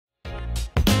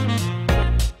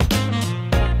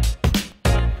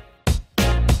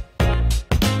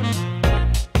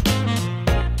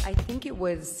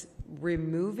was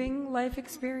removing life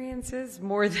experiences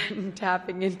more than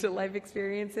tapping into life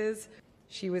experiences.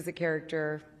 She was a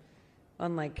character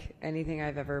unlike anything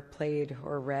I've ever played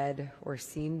or read or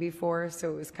seen before.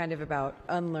 So it was kind of about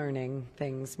unlearning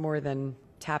things more than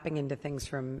tapping into things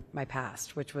from my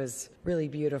past, which was really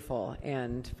beautiful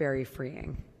and very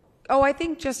freeing. Oh, I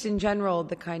think just in general,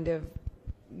 the kind of,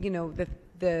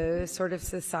 the sort of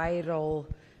societal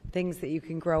things that you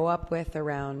can grow up with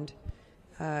around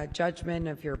judgment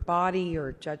of your body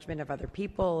or judgment of other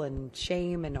people and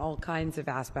shame and all kinds of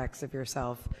aspects of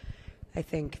yourself. I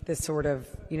think this sort of,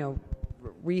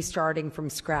 restarting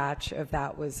from scratch of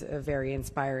that was a very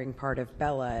inspiring part of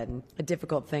Bella and a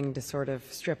difficult thing to sort of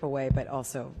strip away, but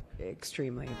also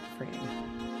extremely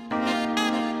freeing.